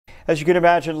As you can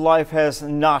imagine, life has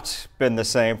not been the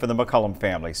same for the McCollum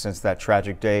family since that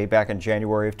tragic day back in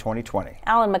January of 2020.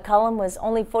 Alan McCollum was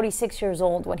only 46 years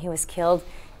old when he was killed.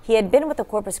 He had been with the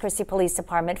Corpus Christi Police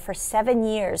Department for 7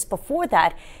 years. Before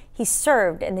that, he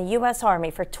served in the U.S. Army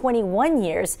for 21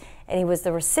 years, and he was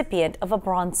the recipient of a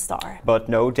Bronze Star. But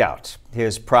no doubt,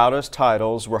 his proudest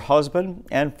titles were husband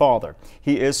and father.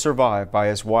 He is survived by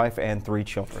his wife and 3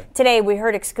 children. Today, we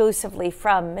heard exclusively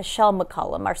from Michelle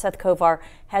McCollum. Our Seth Kovar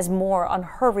has more on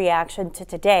her reaction to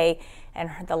today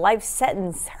and the life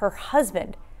sentence her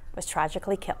husband was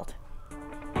tragically killed.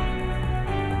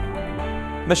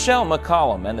 Michelle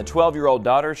McCollum and the 12-year-old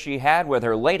daughter she had with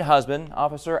her late husband,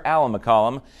 Officer Alan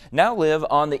McCollum, now live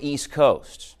on the East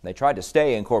Coast. They tried to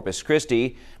stay in Corpus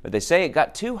Christi, but they say it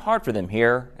got too hard for them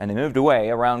here, and they moved away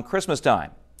around Christmas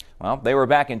time. Well, they were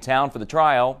back in town for the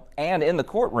trial and in the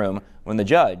courtroom when the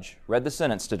judge read the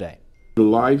sentence today.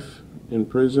 Life in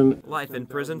prison. Life in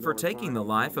prison for taking the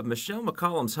life of Michelle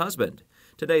McCollum's husband.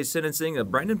 Today's sentencing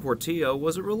of Brandon Portillo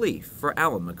was a relief for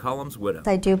Alan McCollum's widow.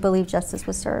 I do believe justice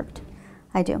was served.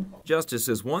 I do. Justice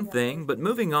is one thing, but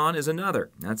moving on is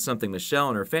another. That's something Michelle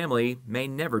and her family may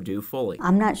never do fully.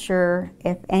 I'm not sure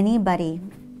if anybody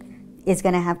is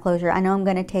going to have closure. I know I'm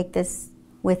going to take this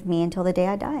with me until the day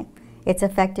I die. It's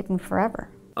affected me forever.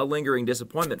 A lingering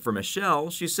disappointment for Michelle.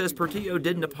 She says Portillo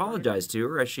didn't apologize to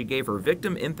her as she gave her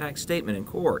victim impact statement in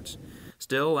court.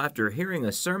 Still, after hearing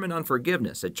a sermon on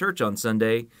forgiveness at church on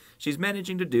Sunday, she's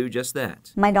managing to do just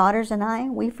that. My daughters and I,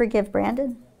 we forgive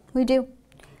Brandon. We do.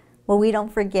 Well, we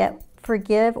don't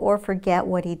forgive or forget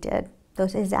what he did.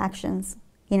 Those are his actions.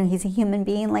 You know, he's a human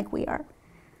being like we are.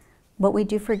 But we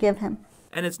do forgive him.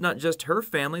 And it's not just her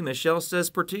family Michelle says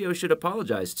Portillo should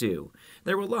apologize to.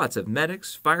 There were lots of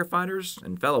medics, firefighters,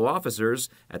 and fellow officers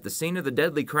at the scene of the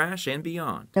deadly crash and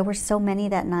beyond. There were so many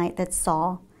that night that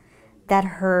saw, that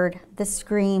heard the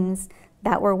screams,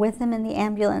 that were with him in the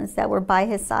ambulance, that were by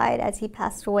his side as he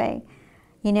passed away.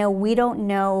 You know, we don't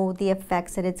know the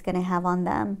effects that it's going to have on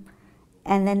them.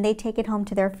 And then they take it home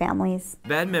to their families.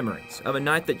 Bad memories of a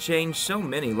night that changed so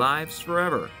many lives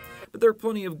forever. But there are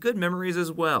plenty of good memories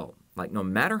as well. Like no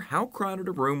matter how crowded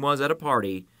a room was at a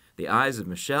party, the eyes of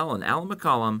Michelle and Alan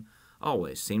McCollum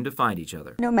always seemed to find each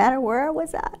other. No matter where I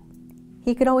was at,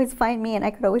 he could always find me and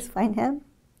I could always find him.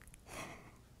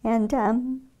 And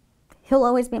he'll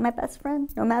always be my best friend,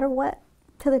 no matter what.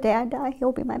 Till the day I die,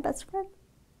 he'll be my best friend.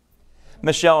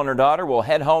 Michelle and her daughter will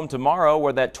head home tomorrow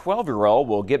where that 12-year-old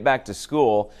will get back to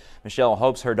school. Michelle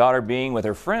hopes her daughter being with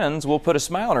her friends will put a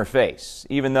smile on her face,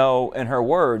 even though, in her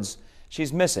words,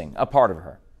 she's missing a part of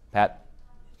her. Pat?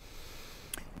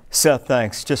 Seth,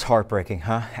 thanks. Just heartbreaking,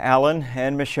 huh? Alan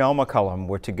and Michelle McCollum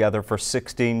were together for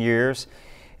 16 years.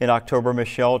 In October,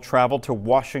 Michelle traveled to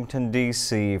Washington,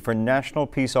 D.C. for National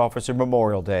Peace Officer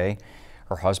Memorial Day.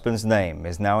 Her husband's name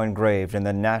is now engraved in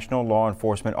the National Law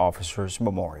Enforcement Officers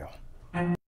Memorial.